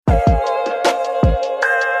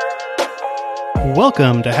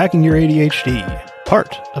Welcome to Hacking Your ADHD,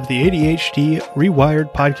 part of the ADHD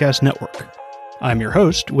Rewired Podcast Network. I'm your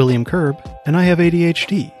host, William Kerb, and I have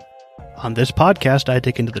ADHD. On this podcast, I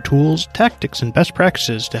dig into the tools, tactics, and best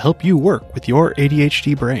practices to help you work with your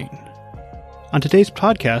ADHD brain. On today's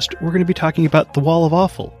podcast, we're going to be talking about the Wall of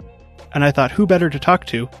Awful, and I thought who better to talk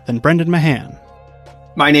to than Brendan Mahan.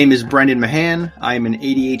 My name is Brendan Mahan. I am an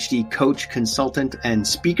ADHD coach, consultant, and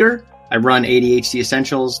speaker. I run ADHD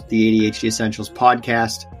Essentials, the ADHD Essentials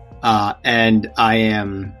podcast, and I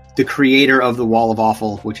am the creator of the Wall of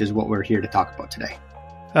Awful, which is what we're here to talk about today.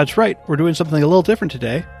 That's right. We're doing something a little different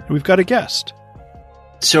today, and we've got a guest.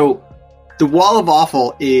 So, the Wall of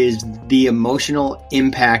Awful is the emotional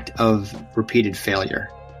impact of repeated failure.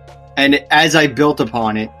 And as I built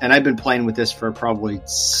upon it, and I've been playing with this for probably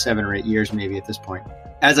 7 or 8 years maybe at this point,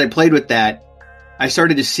 as I played with that, I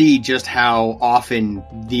started to see just how often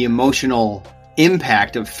the emotional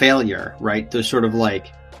impact of failure, right, those sort of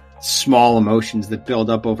like small emotions that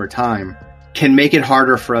build up over time, can make it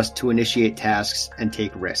harder for us to initiate tasks and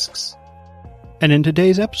take risks. And in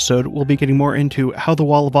today's episode, we'll be getting more into how the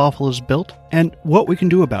Wall of Awful is built and what we can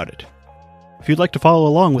do about it. If you'd like to follow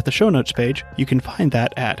along with the show notes page, you can find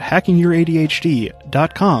that at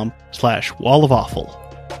hackingyyouradhd.com/Wall of Awful.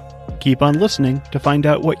 Keep on listening to find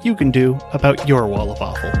out what you can do about your Wall of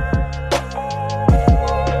Awful.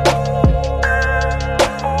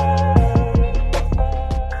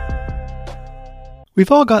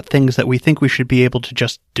 We've all got things that we think we should be able to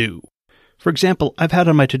just do. For example, I've had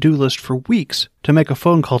on my to-do list for weeks to make a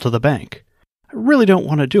phone call to the bank. I really don't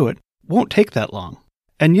want to do it. Won't take that long.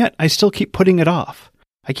 And yet, I still keep putting it off.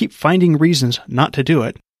 I keep finding reasons not to do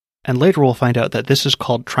it, and later we'll find out that this is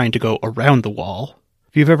called trying to go around the wall.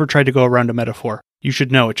 If you've ever tried to go around a metaphor, you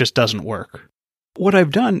should know it just doesn't work. What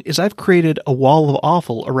I've done is I've created a wall of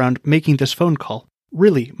awful around making this phone call,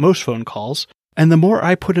 really most phone calls, and the more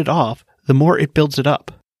I put it off, the more it builds it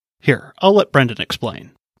up. Here, I'll let Brendan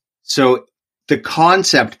explain. So the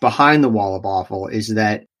concept behind the Wall of Awful is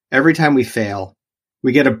that every time we fail,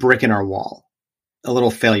 we get a brick in our wall, a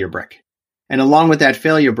little failure brick. And along with that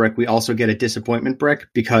failure brick, we also get a disappointment brick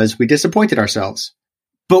because we disappointed ourselves.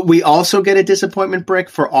 But we also get a disappointment brick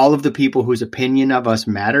for all of the people whose opinion of us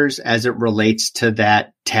matters as it relates to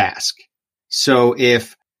that task. So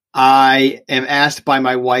if I am asked by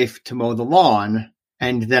my wife to mow the lawn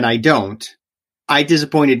and then I don't, I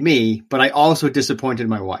disappointed me, but I also disappointed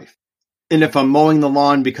my wife. And if I'm mowing the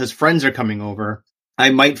lawn because friends are coming over,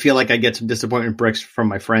 I might feel like I get some disappointment bricks from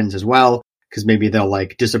my friends as well, because maybe they'll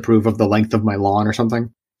like disapprove of the length of my lawn or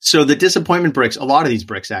something. So the disappointment bricks, a lot of these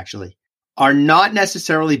bricks actually, are not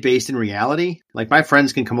necessarily based in reality. Like my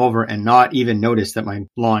friends can come over and not even notice that my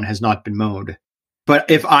lawn has not been mowed. But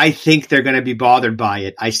if I think they're going to be bothered by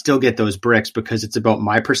it, I still get those bricks because it's about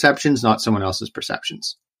my perceptions, not someone else's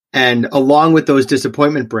perceptions. And along with those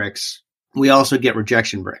disappointment bricks, we also get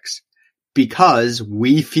rejection bricks because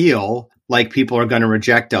we feel like people are going to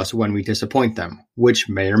reject us when we disappoint them, which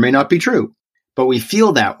may or may not be true, but we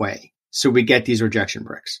feel that way. So we get these rejection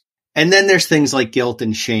bricks. And then there's things like guilt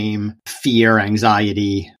and shame, fear,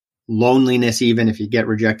 anxiety, loneliness, even if you get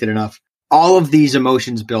rejected enough. All of these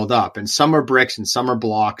emotions build up, and some are bricks and some are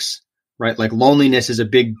blocks, right? Like loneliness is a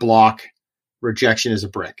big block. Rejection is a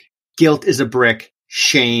brick. Guilt is a brick.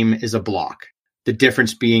 Shame is a block. The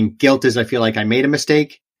difference being guilt is I feel like I made a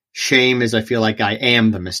mistake. Shame is I feel like I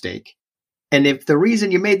am the mistake. And if the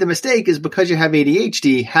reason you made the mistake is because you have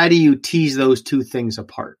ADHD, how do you tease those two things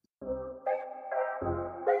apart?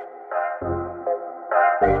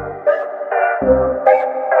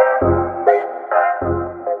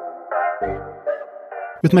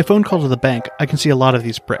 With my phone call to the bank, I can see a lot of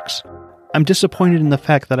these bricks. I'm disappointed in the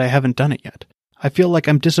fact that I haven't done it yet. I feel like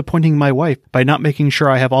I'm disappointing my wife by not making sure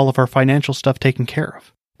I have all of our financial stuff taken care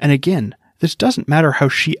of. And again, this doesn't matter how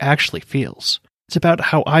she actually feels. It's about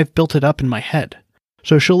how I've built it up in my head.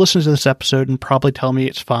 So she'll listen to this episode and probably tell me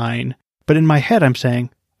it's fine. But in my head, I'm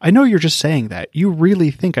saying, I know you're just saying that. You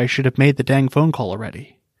really think I should have made the dang phone call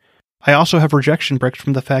already. I also have rejection bricks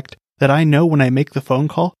from the fact that I know when I make the phone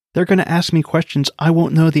call, they're going to ask me questions I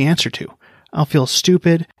won't know the answer to. I'll feel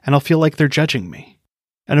stupid, and I'll feel like they're judging me.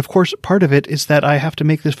 And of course, part of it is that I have to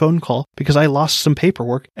make this phone call because I lost some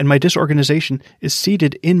paperwork and my disorganization is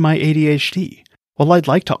seated in my ADHD. While I'd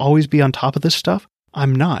like to always be on top of this stuff,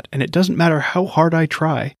 I'm not, and it doesn't matter how hard I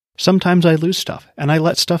try. Sometimes I lose stuff, and I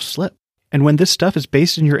let stuff slip. And when this stuff is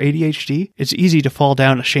based in your ADHD, it's easy to fall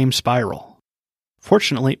down a shame spiral.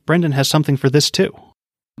 Fortunately, Brendan has something for this too.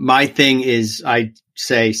 My thing is, I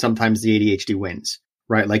say sometimes the ADHD wins,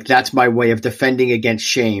 right? Like that's my way of defending against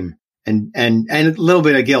shame and a little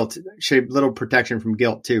bit of guilt, little protection from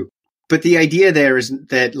guilt too. But the idea there is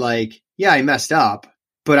that like, yeah, I messed up,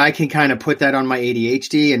 but I can kind of put that on my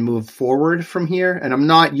ADHD and move forward from here. And I'm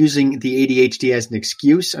not using the ADHD as an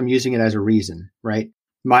excuse. I'm using it as a reason, right?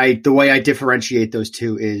 The way I differentiate those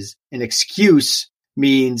two is an excuse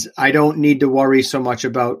means I don't need to worry so much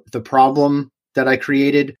about the problem that I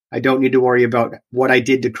created. I don't need to worry about what I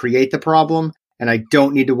did to create the problem. And I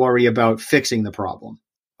don't need to worry about fixing the problem.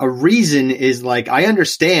 A reason is like, I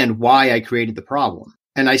understand why I created the problem.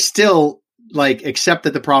 And I still like accept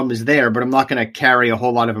that the problem is there, but I'm not going to carry a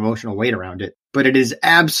whole lot of emotional weight around it. But it is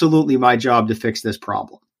absolutely my job to fix this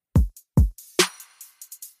problem.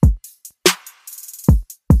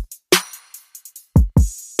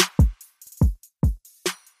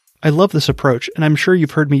 I love this approach, and I'm sure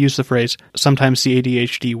you've heard me use the phrase, sometimes the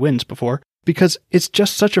ADHD wins before, because it's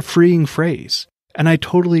just such a freeing phrase. And I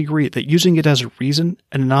totally agree that using it as a reason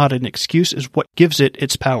and not an excuse is what gives it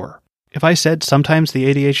its power. If I said sometimes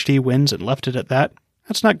the ADHD wins and left it at that,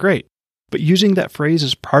 that's not great. But using that phrase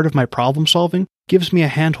as part of my problem solving gives me a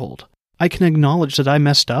handhold. I can acknowledge that I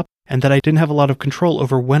messed up and that I didn't have a lot of control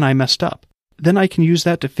over when I messed up. Then I can use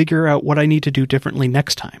that to figure out what I need to do differently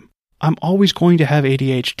next time. I'm always going to have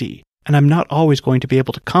ADHD, and I'm not always going to be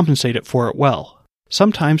able to compensate it for it well.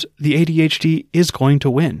 Sometimes the ADHD is going to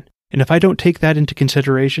win, and if I don't take that into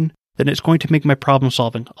consideration, then it's going to make my problem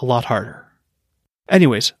solving a lot harder.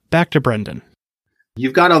 Anyways, back to Brendan.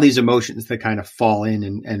 You've got all these emotions that kind of fall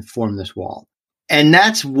in and form this wall. And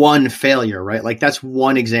that's one failure, right? Like that's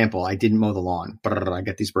one example. I didn't mow the lawn, but I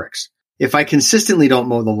get these bricks. If I consistently don't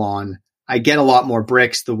mow the lawn, I get a lot more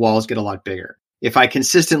bricks. The walls get a lot bigger. If I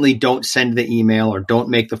consistently don't send the email or don't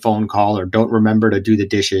make the phone call or don't remember to do the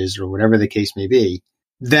dishes or whatever the case may be,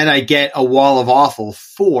 then I get a wall of awful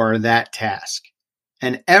for that task.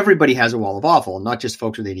 And everybody has a wall of awful, not just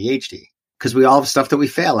folks with ADHD, because we all have stuff that we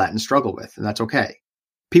fail at and struggle with, and that's okay.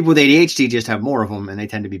 People with ADHD just have more of them, and they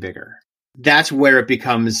tend to be bigger. That's where it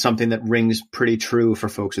becomes something that rings pretty true for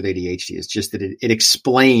folks with ADHD. It's just that it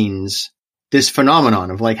explains this phenomenon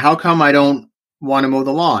of like, how come I don't want to mow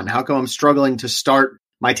the lawn? How come I'm struggling to start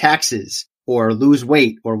my taxes or lose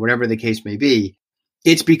weight or whatever the case may be?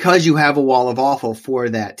 It's because you have a wall of awful for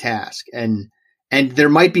that task. And there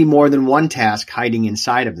might be more than one task hiding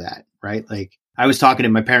inside of that, right? Like I was talking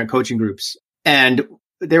in my parent coaching groups and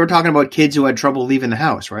they were talking about kids who had trouble leaving the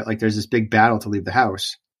house, right? Like there's this big battle to leave the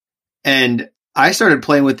house. And I started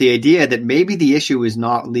playing with the idea that maybe the issue is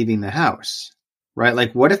not leaving the house, right?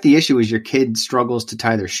 Like what if the issue is your kid struggles to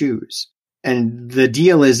tie their shoes? And the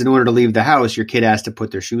deal is in order to leave the house, your kid has to put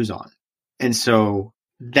their shoes on. And so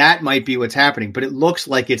that might be what's happening, but it looks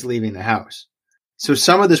like it's leaving the house. So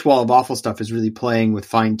some of this wall of awful stuff is really playing with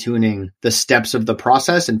fine tuning the steps of the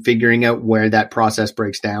process and figuring out where that process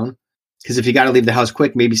breaks down. Because if you got to leave the house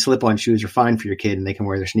quick, maybe slip-on shoes are fine for your kid and they can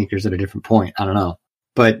wear their sneakers at a different point. I don't know.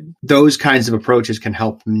 But those kinds of approaches can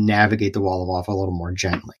help navigate the wall of awful a little more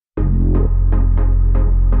gently.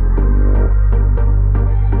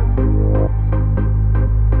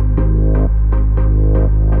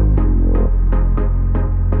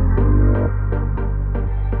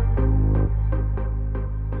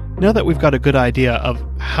 Now that we've got a good idea of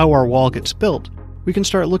how our wall gets built, we can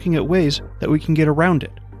start looking at ways that we can get around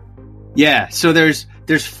it. Yeah, so there's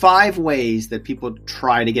 5 ways that people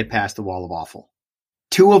try to get past the wall of awful.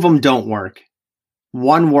 2 of them don't work.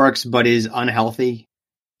 1 works but is unhealthy,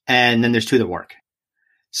 and then there's 2 that work.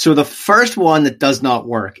 So the first one that does not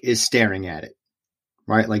work is staring at it,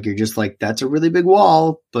 right? Like you're just like, that's a really big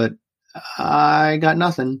wall, but I got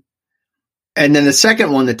nothing. And then the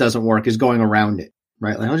second one that doesn't work is going around it.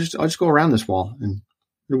 Right? Like I'll just go around this wall and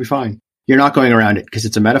it'll be fine. You're not going around it because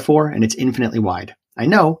it's a metaphor and it's infinitely wide. I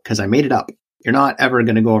know because I made it up. You're not ever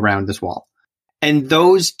going to go around this wall. And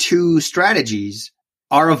those 2 strategies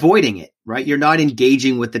are avoiding it, right? You're not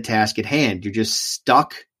engaging with the task at hand. You're just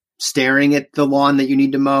stuck staring at the lawn that you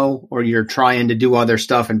need to mow, or you're trying to do other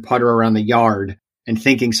stuff and putter around the yard and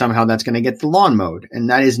thinking somehow that's going to get the lawn mowed. And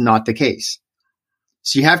that is not the case.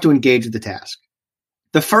 So you have to engage with the task.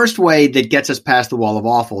 The first way that gets us past the wall of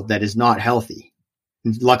awful that is not healthy,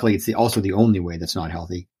 and luckily it's also the only way that's not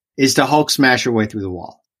healthy, is to Hulk smash your way through the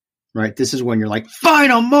wall, right? This is when you're like,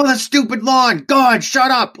 fine, I'll mow the stupid lawn. God,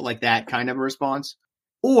 shut up. Like that kind of a response.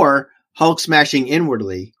 Or Hulk smashing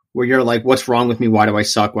inwardly where you're like, what's wrong with me? Why do I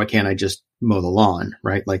suck? Why can't I just mow the lawn,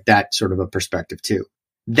 right? Like that sort of a perspective too.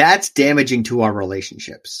 That's damaging to our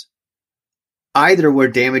relationships. Either we're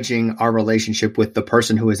damaging our relationship with the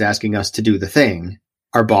person who is asking us to do the thing,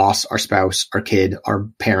 our boss, our spouse, our kid, our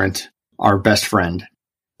parent, our best friend,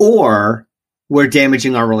 or we're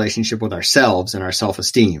damaging our relationship with ourselves and our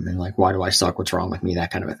self-esteem and like, why do I suck? What's wrong with me?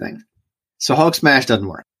 That kind of a thing. So Hulk smash doesn't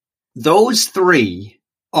work. Those three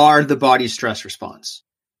are the body's stress response.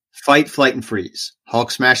 Fight, flight, and freeze.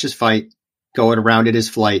 Hulk smash is fight. Go around it is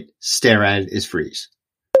flight. Stare at it is freeze.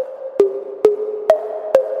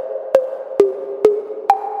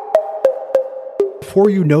 Before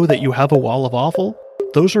you know that you have a wall of awful,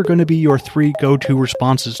 those are going to be your three go-to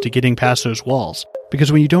responses to getting past those walls.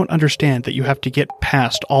 Because when you don't understand that you have to get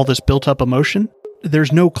past all this built-up emotion,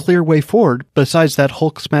 there's no clear way forward besides that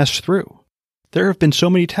Hulk smash through. There have been so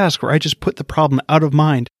many tasks where I just put the problem out of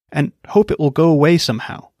mind and hope it will go away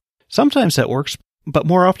somehow. Sometimes that works, but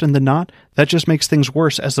more often than not, that just makes things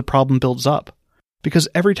worse as the problem builds up. Because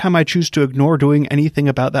every time I choose to ignore doing anything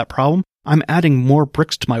about that problem, I'm adding more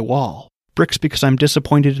bricks to my wall. Bricks because I'm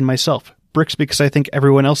disappointed in myself. Bricks because I think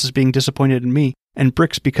everyone else is being disappointed in me. And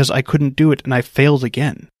bricks because I couldn't do it and I failed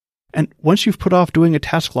again. And once you've put off doing a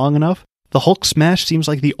task long enough, the Hulk smash seems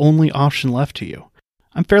like the only option left to you.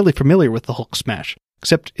 I'm fairly familiar with the Hulk smash,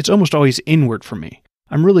 except it's almost always inward for me.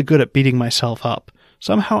 I'm really good at beating myself up.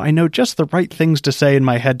 Somehow I know just the right things to say in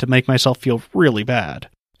my head to make myself feel really bad.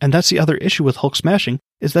 And that's the other issue with Hulk smashing,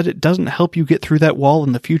 is that it doesn't help you get through that wall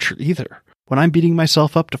in the future either. When I'm beating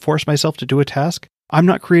myself up to force myself to do a task, I'm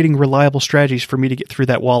not creating reliable strategies for me to get through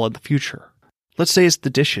that wall in the future. Let's say it's the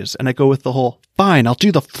dishes, and I go with the whole, fine, I'll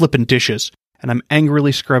do the flippin' dishes. And I'm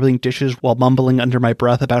angrily scrubbing dishes while mumbling under my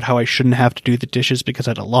breath about how I shouldn't have to do the dishes because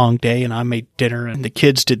I had a long day and I made dinner and the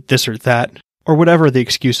kids did this or that, or whatever the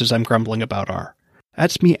excuses I'm grumbling about are.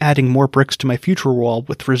 That's me adding more bricks to my future wall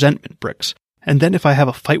with resentment bricks. And then if I have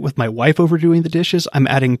a fight with my wife over doing the dishes, I'm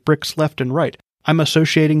adding bricks left and right. I'm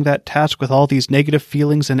associating that task with all these negative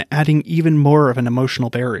feelings and adding even more of an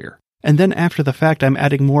emotional barrier. And then after the fact, I'm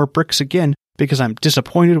adding more bricks again because I'm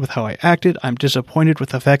disappointed with how I acted, I'm disappointed with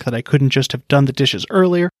the fact that I couldn't just have done the dishes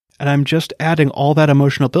earlier, and I'm just adding all that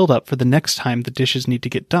emotional buildup for the next time the dishes need to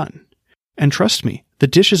get done. And trust me, the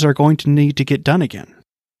dishes are going to need to get done again.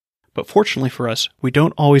 But fortunately for us, we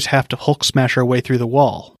don't always have to Hulk smash our way through the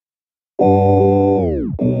wall.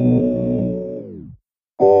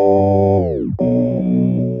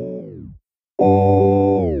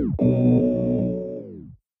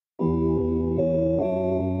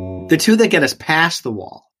 The two that get us past the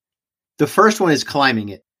wall. The first one is climbing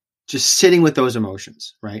it, just sitting with those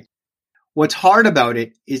emotions, right? What's hard about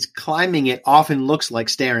it is climbing it often looks like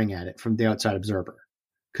staring at it from the outside observer.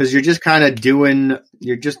 Because you're just kind of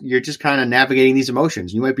you're just kind of navigating these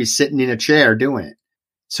emotions. You might be sitting in a chair doing it.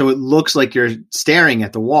 So it looks like you're staring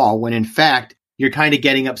at the wall when in fact, you're kind of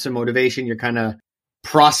getting up some motivation. You're kind of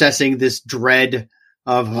processing this dread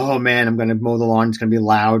of, oh man, I'm going to mow the lawn. It's going to be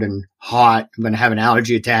loud and hot. I'm going to have an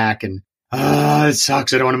allergy attack and, it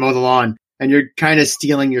sucks. I don't want to mow the lawn. And you're kind of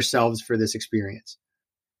steeling yourselves for this experience.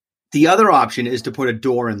 The other option is to put a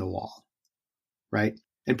door in the wall, right?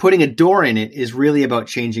 And putting a door in it is really about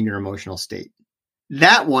changing your emotional state.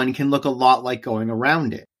 That one can look a lot like going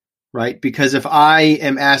around it, right? Because if I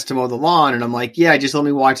am asked to mow the lawn and I'm like, yeah, just let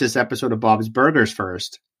me watch this episode of Bob's Burgers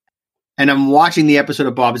first. And I'm watching the episode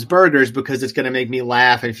of Bob's Burgers because it's going to make me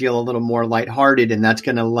laugh and feel a little more lighthearted. And that's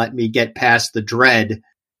going to let me get past the dread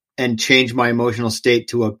and change my emotional state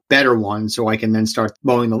to a better one so I can then start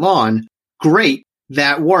mowing the lawn. Great.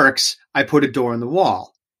 That works. I put a door in the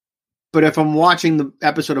wall. But if I'm watching the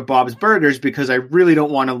episode of Bob's Burgers because I really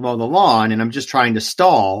don't want to mow the lawn and I'm just trying to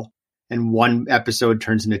stall, and one episode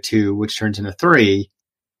turns into 2, which turns into 3,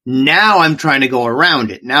 now I'm trying to go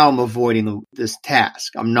around it. Now I'm avoiding this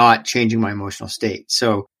task. I'm not changing my emotional state.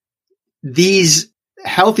 So these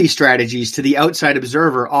healthy strategies to the outside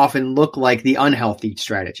observer often look like the unhealthy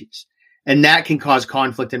strategies. And that can cause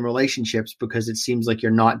conflict in relationships because it seems like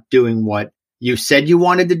you're not doing what you said you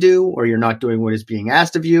wanted to do, or you're not doing what is being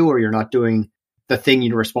asked of you, or you're not doing the thing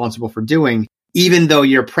you're responsible for doing, even though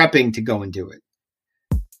you're prepping to go and do it.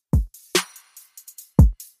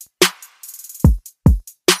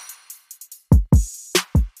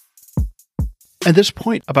 At this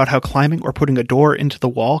point about how climbing or putting a door into the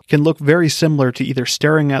wall can look very similar to either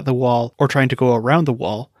staring at the wall or trying to go around the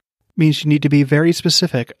wall, means you need to be very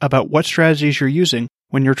specific about what strategies you're using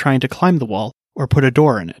when you're trying to climb the wall or put a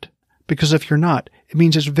door in it. Because if you're not, it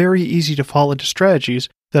means it's very easy to fall into strategies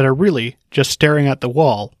that are really just staring at the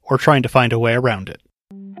wall or trying to find a way around it.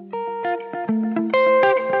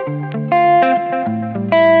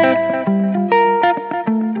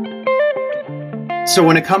 So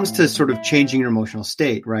when it comes to sort of changing your emotional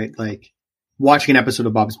state, right? Like watching an episode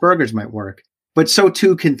of Bob's Burgers might work, but so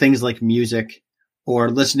too can things like music or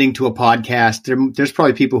listening to a podcast. There's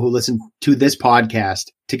probably people who listen to this podcast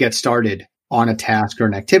to get started on a task or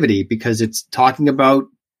an activity because it's talking about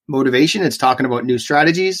motivation. It's talking about new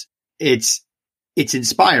strategies. It's it's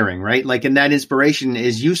inspiring, right? Like, and that inspiration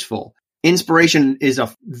is useful. Inspiration is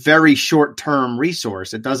a very short-term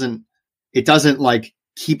resource. It doesn't like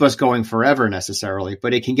keep us going forever necessarily,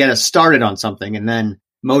 but it can get us started on something, and then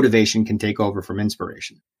motivation can take over from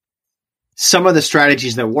inspiration. Some of the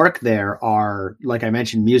strategies that work there are, like I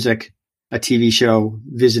mentioned, music, a TV show,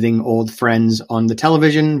 visiting old friends on the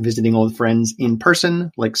television, visiting old friends in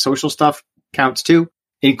person, like social stuff counts too,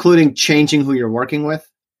 including changing who you're working with,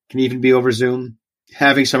 can even be over Zoom,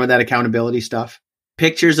 having some of that accountability stuff.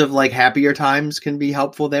 Pictures of like happier times can be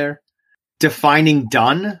helpful there. Defining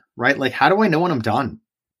done, right? Like, how do I know when I'm done?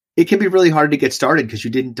 It can be really hard to get started because you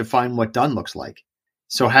didn't define what done looks like.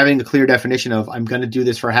 So having a clear definition of I'm going to do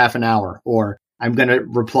this for half an hour, or I'm going to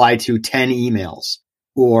reply to 10 emails,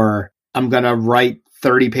 or I'm going to write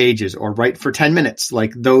 30 pages or write for 10 minutes.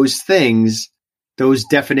 Like those things, those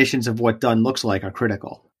definitions of what done looks like are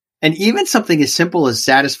critical. And even something as simple as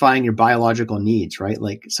satisfying your biological needs, right?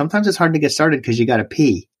 Like sometimes it's hard to get started because you got to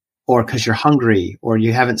pee, or because you're hungry, or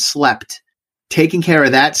you haven't slept. Taking care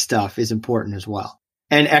of that stuff is important as well.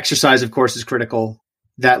 And exercise, of course, is critical.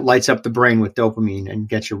 That lights up the brain with dopamine and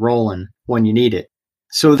gets you rolling when you need it.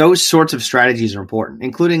 So those sorts of strategies are important,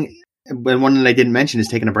 including, and one that I didn't mention is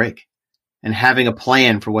taking a break and having a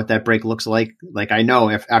plan for what that break looks like. Like I know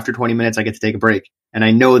if after 20 minutes I get to take a break, and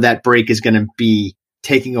I know that break is going to be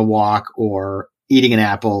taking a walk or eating an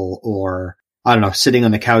apple or, I don't know, sitting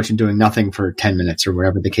on the couch and doing nothing for 10 minutes or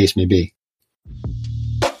whatever the case may be.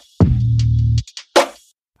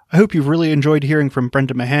 I hope you've really enjoyed hearing from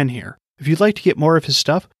Brendan Mahan here. If you'd like to get more of his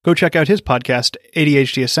stuff, go check out his podcast,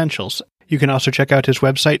 ADHD Essentials. You can also check out his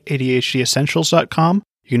website, ADHDessentials.com.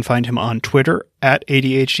 You can find him on Twitter at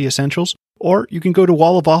ADHD Essentials, or you can go to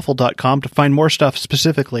wallofawful.com to find more stuff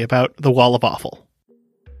specifically about the Wall of Awful.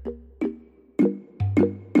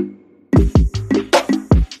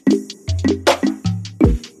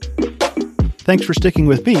 Thanks for sticking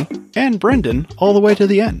with me and Brendan all the way to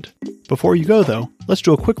the end. Before you go, though, let's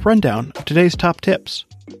do a quick rundown of today's top tips.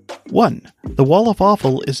 1. The Wall of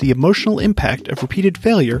Awful is the emotional impact of repeated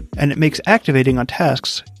failure, and it makes activating on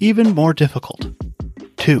tasks even more difficult.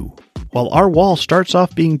 2. While our wall starts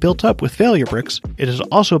off being built up with failure bricks, it is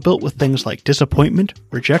also built with things like disappointment,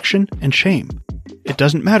 rejection, and shame. It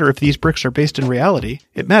doesn't matter if these bricks are based in reality,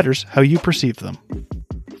 it matters how you perceive them.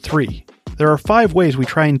 3. There are 5 ways we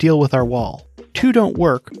try and deal with our wall. 2 don't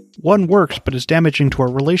work, 1 works but is damaging to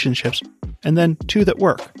our relationships, and then 2 that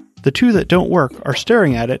work. The 2 that don't work are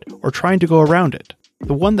staring at it or trying to go around it.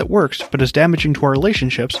 The 1 that works but is damaging to our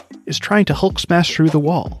relationships is trying to Hulk smash through the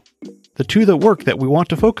wall. The 2 that work that we want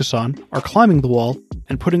to focus on are climbing the wall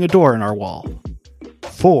and putting a door in our wall.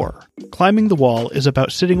 4. Climbing the wall is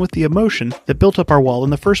about sitting with the emotion that built up our wall in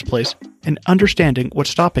the first place and understanding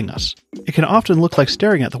what's stopping us. It can often look like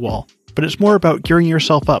staring at the wall, but it's more about gearing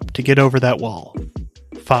yourself up to get over that wall.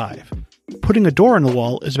 5. Putting a door in the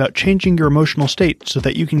wall is about changing your emotional state so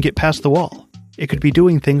that you can get past the wall. It could be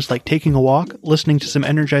doing things like taking a walk, listening to some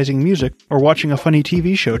energizing music, or watching a funny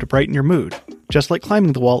TV show to brighten your mood. Just like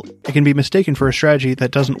climbing the wall, it can be mistaken for a strategy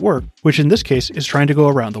that doesn't work, which in this case is trying to go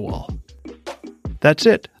around the wall. That's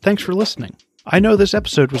it. Thanks for listening. I know this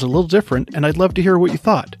episode was a little different, and I'd love to hear what you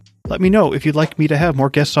thought. Let me know if you'd like me to have more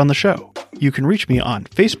guests on the show. You can reach me on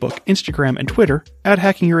Facebook, Instagram, and Twitter at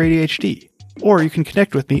HackingYourADHD. Or you can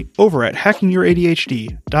connect with me over at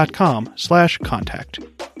hackingYourADHD.com/contact.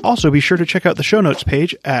 Also, be sure to check out the show notes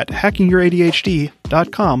page at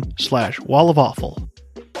hackingYourADHD.com/wallofawful.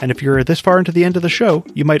 And if you're this far into the end of the show,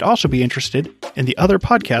 you might also be interested in the other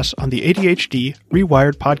podcasts on the ADHD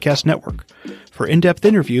Rewired Podcast Network. For in-depth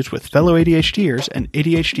interviews with fellow ADHDers and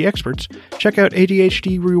ADHD experts, check out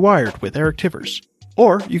ADHD Rewired with Eric Tivers.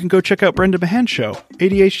 Or you can go check out Brendan Mahan's show,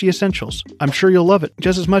 ADHD Essentials. I'm sure you'll love it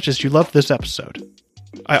just as much as you loved this episode.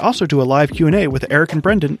 I also do a live Q&A with Eric and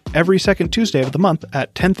Brendan every second Tuesday of the month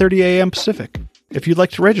at 10:30 a.m. Pacific. If you'd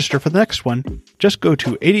like to register for the next one, just go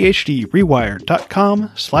to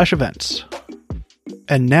ADHDrewired.com/events.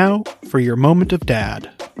 And now for your moment of dad.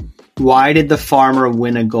 Why did the farmer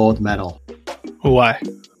win a gold medal? Why?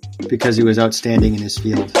 Because he was outstanding in his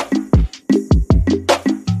field.